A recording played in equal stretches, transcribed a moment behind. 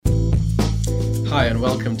Hi, and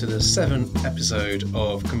welcome to the 7th episode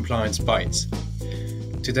of Compliance Bites.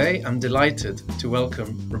 Today, I'm delighted to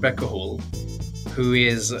welcome Rebecca Hall, who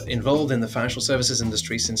is involved in the financial services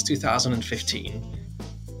industry since 2015,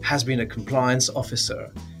 has been a compliance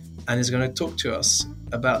officer, and is going to talk to us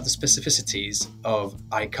about the specificities of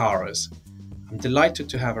ICARAs. I'm delighted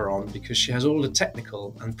to have her on because she has all the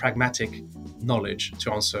technical and pragmatic knowledge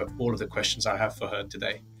to answer all of the questions I have for her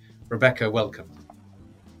today. Rebecca, welcome.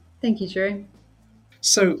 Thank you, Drew.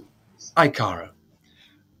 So, ICARA.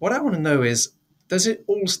 What I want to know is, does it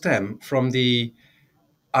all stem from the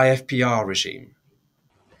IFPR regime?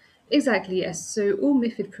 Exactly, yes. So all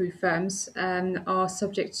MiFID-proof firms are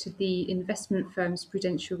subject to the Investment Firms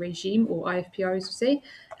Prudential Regime, or IFPR as we say,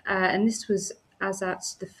 and this was as at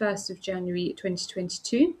the 1st of January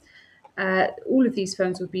 2022. All of these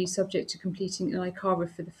firms will be subject to completing an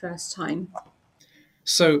ICARA for the first time.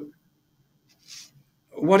 So,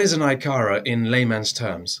 what is an ICARA in layman's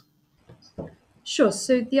terms? Sure.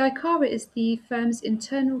 So the ICARA is the firm's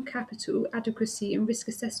internal capital adequacy and risk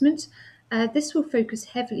assessment. This will focus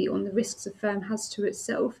heavily on the risks a firm has to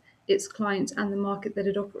itself, its clients, and the market that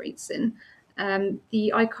it operates in.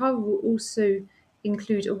 The ICARA will also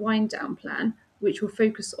include a wind down plan, which will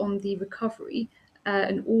focus on the recovery,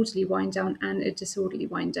 an orderly wind down, and a disorderly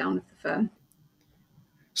wind down of the firm.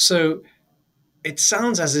 So, it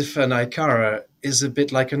sounds as if an ICARA is a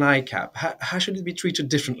bit like an ICAP. How should it be treated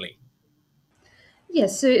differently?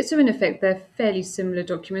 Yes, so in effect, they're fairly similar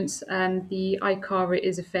documents. The ICARA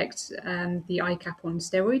is effect the ICAP on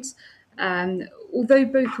steroids. Although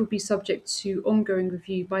both will be subject to ongoing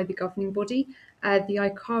review by the governing body, the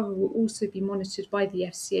ICARA will also be monitored by the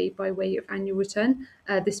FCA by way of annual return,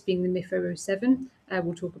 this being the MIF 007.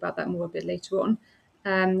 We'll talk about that more a bit later on.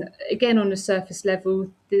 Again, on a surface level,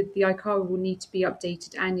 the ICARA will need to be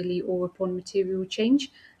updated annually or upon material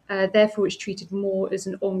change. Therefore, it's treated more as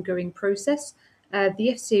an ongoing process. The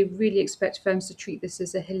FCA really expect firms to treat this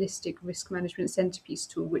as a holistic risk management centerpiece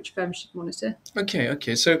tool, which firms should monitor.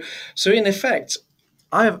 Okay. So in effect,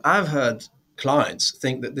 I've heard clients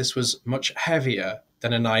think that this was much heavier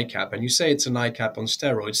than an ICAP, and you say it's an ICAP on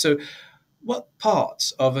steroids. So, what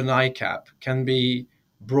parts of an ICAP can be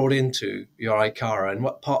brought into your ICARA, and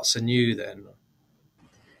what parts are new then?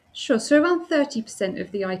 Sure. So around 30%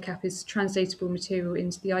 of the ICAP is translatable material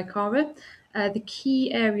into the ICARA. The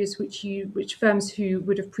key areas which firms who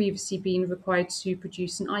would have previously been required to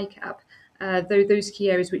produce an ICAP, though those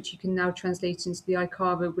key areas which you can now translate into the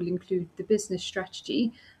ICARA will include the business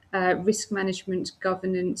strategy, risk management,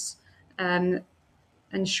 governance, and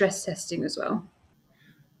stress testing as well.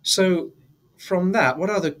 So, from that,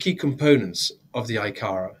 what are the key components of the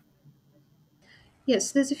ICARA?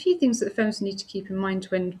 Yes, there's a few things that firms need to keep in mind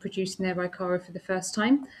when producing their ICARA for the first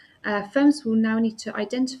time. Firms will now need to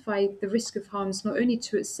identify the risk of harms not only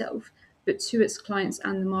to itself, but to its clients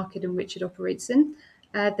and the market in which it operates in.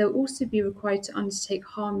 They'll also be required to undertake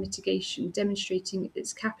harm mitigation, demonstrating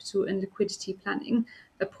its capital and liquidity planning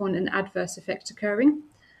upon an adverse effect occurring.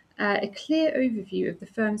 A clear overview of the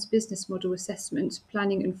firm's business model assessment,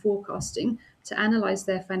 planning, and forecasting to analyse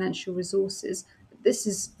their financial resources.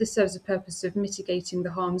 This serves the purpose of mitigating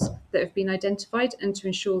the harms that have been identified and to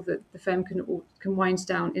ensure that the firm can wind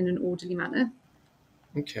down in an orderly manner.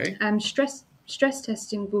 Okay. Stress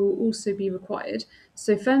testing will also be required.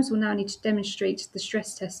 So firms will now need to demonstrate the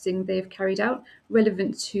stress testing they have carried out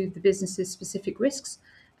relevant to the business's specific risks.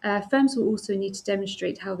 Firms will also need to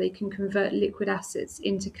demonstrate how they can convert liquid assets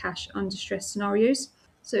into cash under stress scenarios.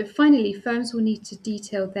 So finally, firms will need to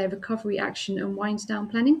detail their recovery action and wind down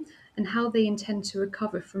planning and how they intend to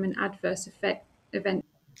recover from an adverse event.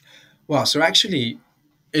 Wow, so actually,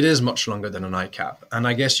 it is much longer than an ICAP. And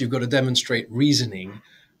I guess you've got to demonstrate reasoning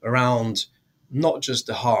around not just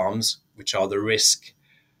the harms, which are the risk,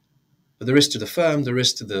 but the risk to the firm, the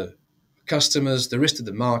risk to the customers, the risk to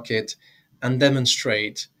the market, and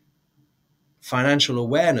demonstrate financial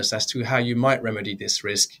awareness as to how you might remedy this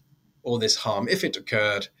risk or this harm if it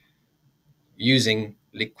occurred using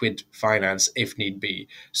liquid finance if need be.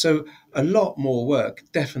 So a lot more work,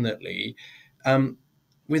 definitely. Um,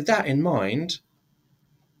 with that in mind,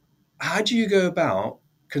 how do you go about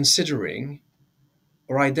considering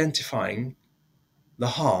or identifying the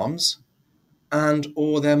harms and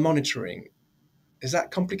or their monitoring? Is that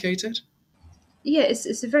complicated? Yeah,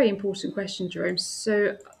 it's a very important question, Jerome.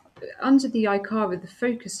 So, under the ICARA, the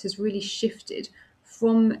focus has really shifted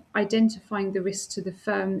from identifying the risk to the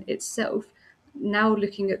firm itself, now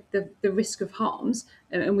looking at the risk of harms,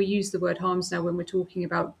 and we use the word harms now when we're talking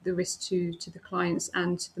about the risk to the clients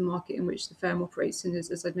and to the market in which the firm operates in,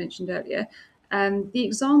 as I'd mentioned earlier. The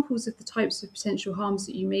examples of the types of potential harms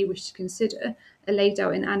that you may wish to consider are laid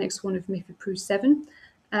out in Annex 1 of MiFID Pro 7.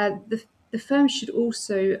 The firm should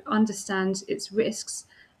also understand its risks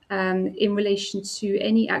in relation to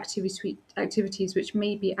any activities which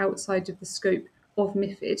may be outside of the scope of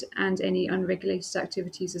MiFID and any unregulated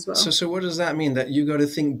activities as well. So what does that mean? That you got to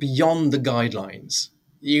think beyond the guidelines?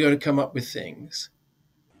 You got to come up with things?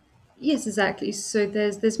 Yes, exactly. So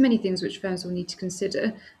there's many things which firms will need to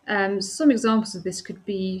consider. Some examples of this could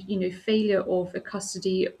be, failure of a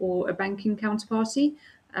custody or a banking counterparty,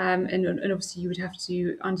 and obviously you would have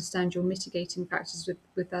to understand your mitigating factors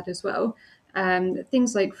with that as well.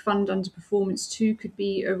 Things like fund underperformance too could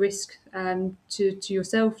be a risk to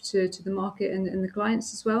yourself, to the market, and the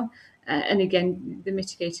clients as well. And again, the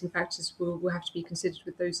mitigating factors will have to be considered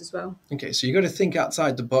with those as well. Okay, so you got to think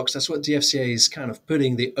outside the box. That's what the FCA is kind of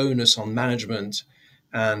putting the onus on management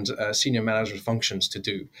and senior management functions to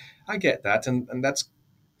do. I get that, and that's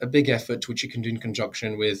a big effort which you can do in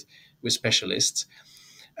conjunction with specialists.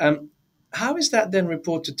 How is that then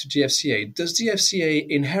reported to the FCA? Does the FCA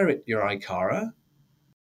inherit your ICARA?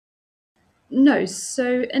 No,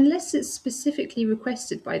 so unless it's specifically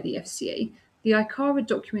requested by the FCA, the ICARA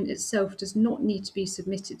document itself does not need to be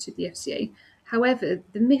submitted to the FCA. However,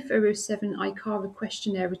 the MIF 007 ICARA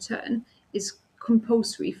questionnaire return is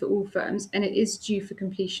compulsory for all firms and it is due for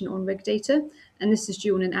completion on RegData, and this is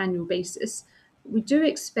due on an annual basis. We do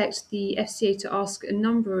expect the FCA to ask a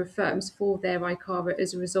number of firms for their ICARA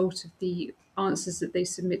as a result of the answers that they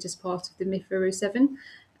submit as part of the MIF 007.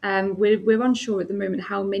 We're unsure at the moment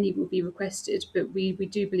how many will be requested, but we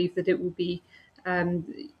do believe that it will be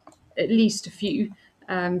at least a few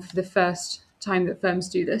for the first time that firms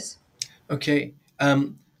do this. Okay.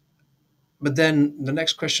 But then the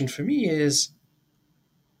next question for me is,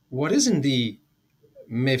 what is in the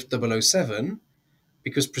MIF 007?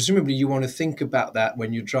 Because presumably you want to think about that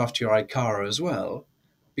when you draft your ICARA as well,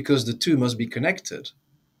 because the two must be connected.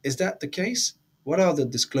 Is that the case? What are the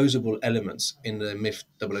disclosable elements in the MIF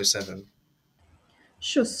 007?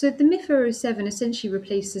 Sure. So the MIF 007 essentially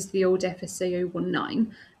replaces the old FSA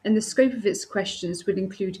 019, and the scope of its questions would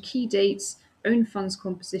include key dates, own funds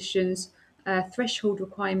compositions, threshold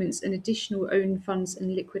requirements, and additional own funds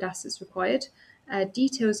and liquid assets required,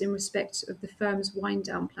 details in respect of the firm's wind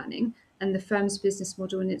down planning, and the firm's business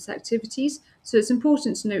model and its activities. So it's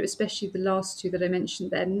important to note, especially the last two that I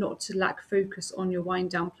mentioned there, not to lack focus on your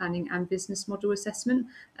wind down planning and business model assessment,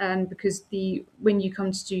 because when you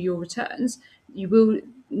come to do your returns, you will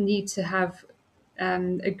need to have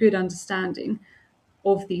a good understanding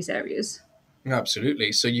of these areas.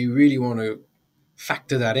 Absolutely. So you really want to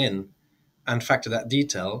factor that in and factor that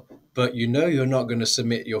detail, but you're not going to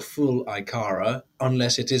submit your full ICARA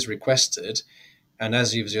unless it is requested. And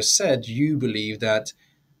as you've just said, you believe that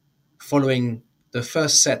following the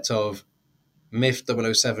first set of MIF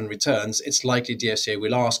 007 returns, it's likely DSA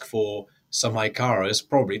will ask for some ICARAs,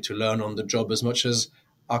 probably to learn on the job as much as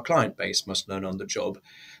our client base must learn on the job.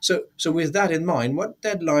 So with that in mind, what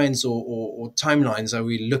deadlines or timelines are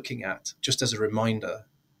we looking at, just as a reminder?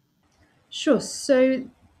 Sure. So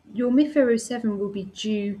your MIF 007 will be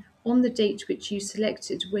due on the date which you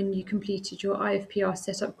selected when you completed your IFPR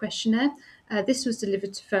setup questionnaire. This was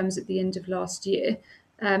delivered to firms at the end of last year.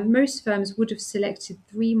 Most firms would have selected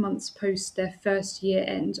 3 months post their first year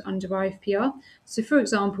end under IFPR. So, for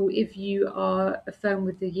example, if you are a firm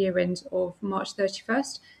with the year end of March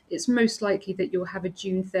 31st, it's most likely that you'll have a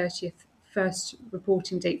June 30th first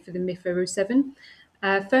reporting date for the MIF 007.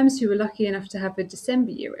 Firms who are lucky enough to have a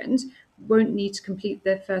December year end won't need to complete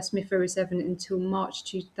their first MIF 007 until March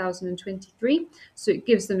 2023. So it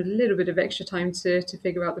gives them a little bit of extra time to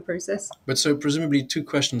figure out the process. But so presumably two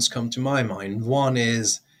questions come to my mind. One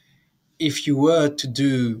is, if you were to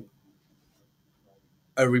do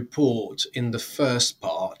a report in the first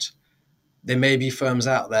part, there may be firms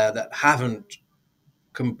out there that haven't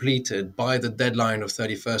completed by the deadline of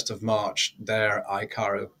 31st of March their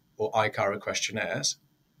ICARA or ICARA questionnaires.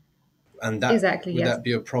 And that Exactly, would yes. that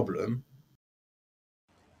be a problem?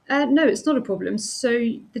 No, it's not a problem. So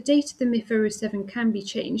the date of the MIF 007 can be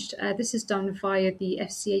changed. This is done via the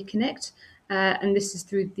FCA Connect, and this is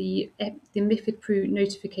through the MiFID Pro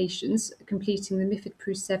notifications, completing the MiFID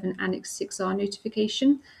Pro 7 Annex 6R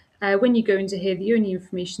notification. When you go into here, the only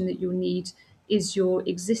information that you'll need is your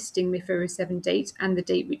existing MiF 007 date and the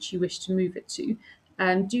date which you wish to move it to.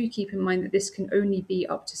 Do keep in mind that this can only be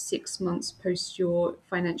up to 6 months post your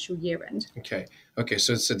financial year end. Okay.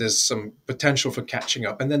 So there's some potential for catching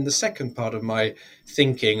up. And then the second part of my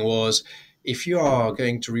thinking was, if you are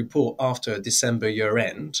going to report after December year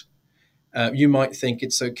end, You might think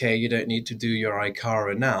it's okay, you don't need to do your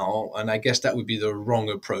ICARA now. And I guess that would be the wrong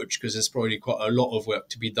approach, because there's probably quite a lot of work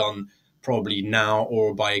to be done probably now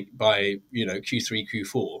or by Q3,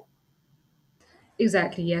 Q4.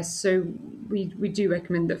 Exactly, yes. So we do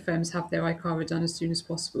recommend that firms have their ICARA done as soon as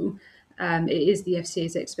possible. It is the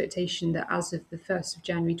FCA's expectation that as of the 1st of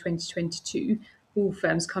January 2022, all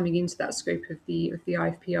firms coming into that scope of the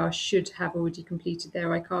IFPR should have already completed their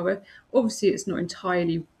ICARA. Obviously, it's not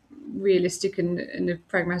entirely realistic and a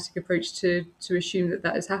pragmatic approach to assume that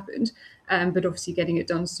that has happened. But obviously, getting it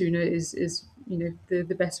done sooner is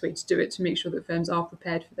the best way to do it, to make sure that firms are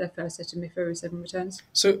prepared for their first set of MIFA 07 returns.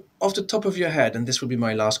 So, off the top of your head, and this will be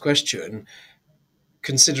my last question,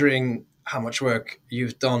 considering how much work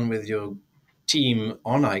you've done with your team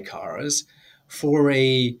on ICARAs,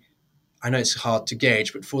 I know it's hard to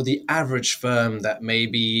gauge, but for the average firm that may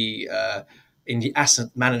be in the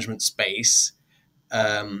asset management space,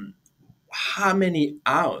 how many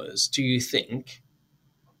hours do you think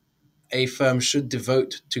a firm should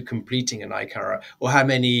devote to completing an ICARA, or how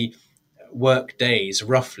many work days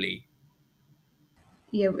roughly?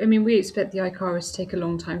 Yeah, I mean, we expect the ICARA to take a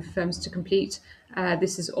long time for firms to complete.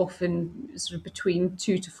 This is often sort of between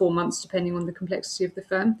 2 to 4 months, depending on the complexity of the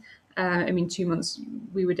firm. 2 months,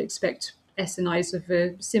 we would expect SNIs of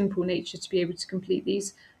a simple nature to be able to complete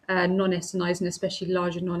these. Non-SNIs, and especially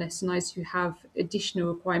larger non-SNIs who have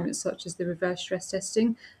additional requirements such as the reverse stress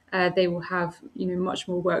testing, they will have much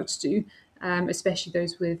more work to do, especially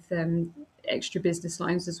those with extra business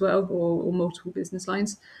lines as well, or multiple business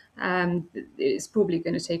lines. It's probably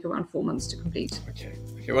going to take around 4 months to complete. Okay.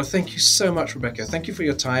 Well, thank you so much, Rebecca. Thank you for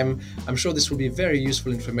your time. I'm sure this will be very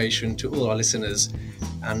useful information to all our listeners,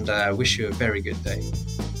 and wish you a very good day.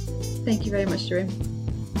 Thank you very much, Jerome.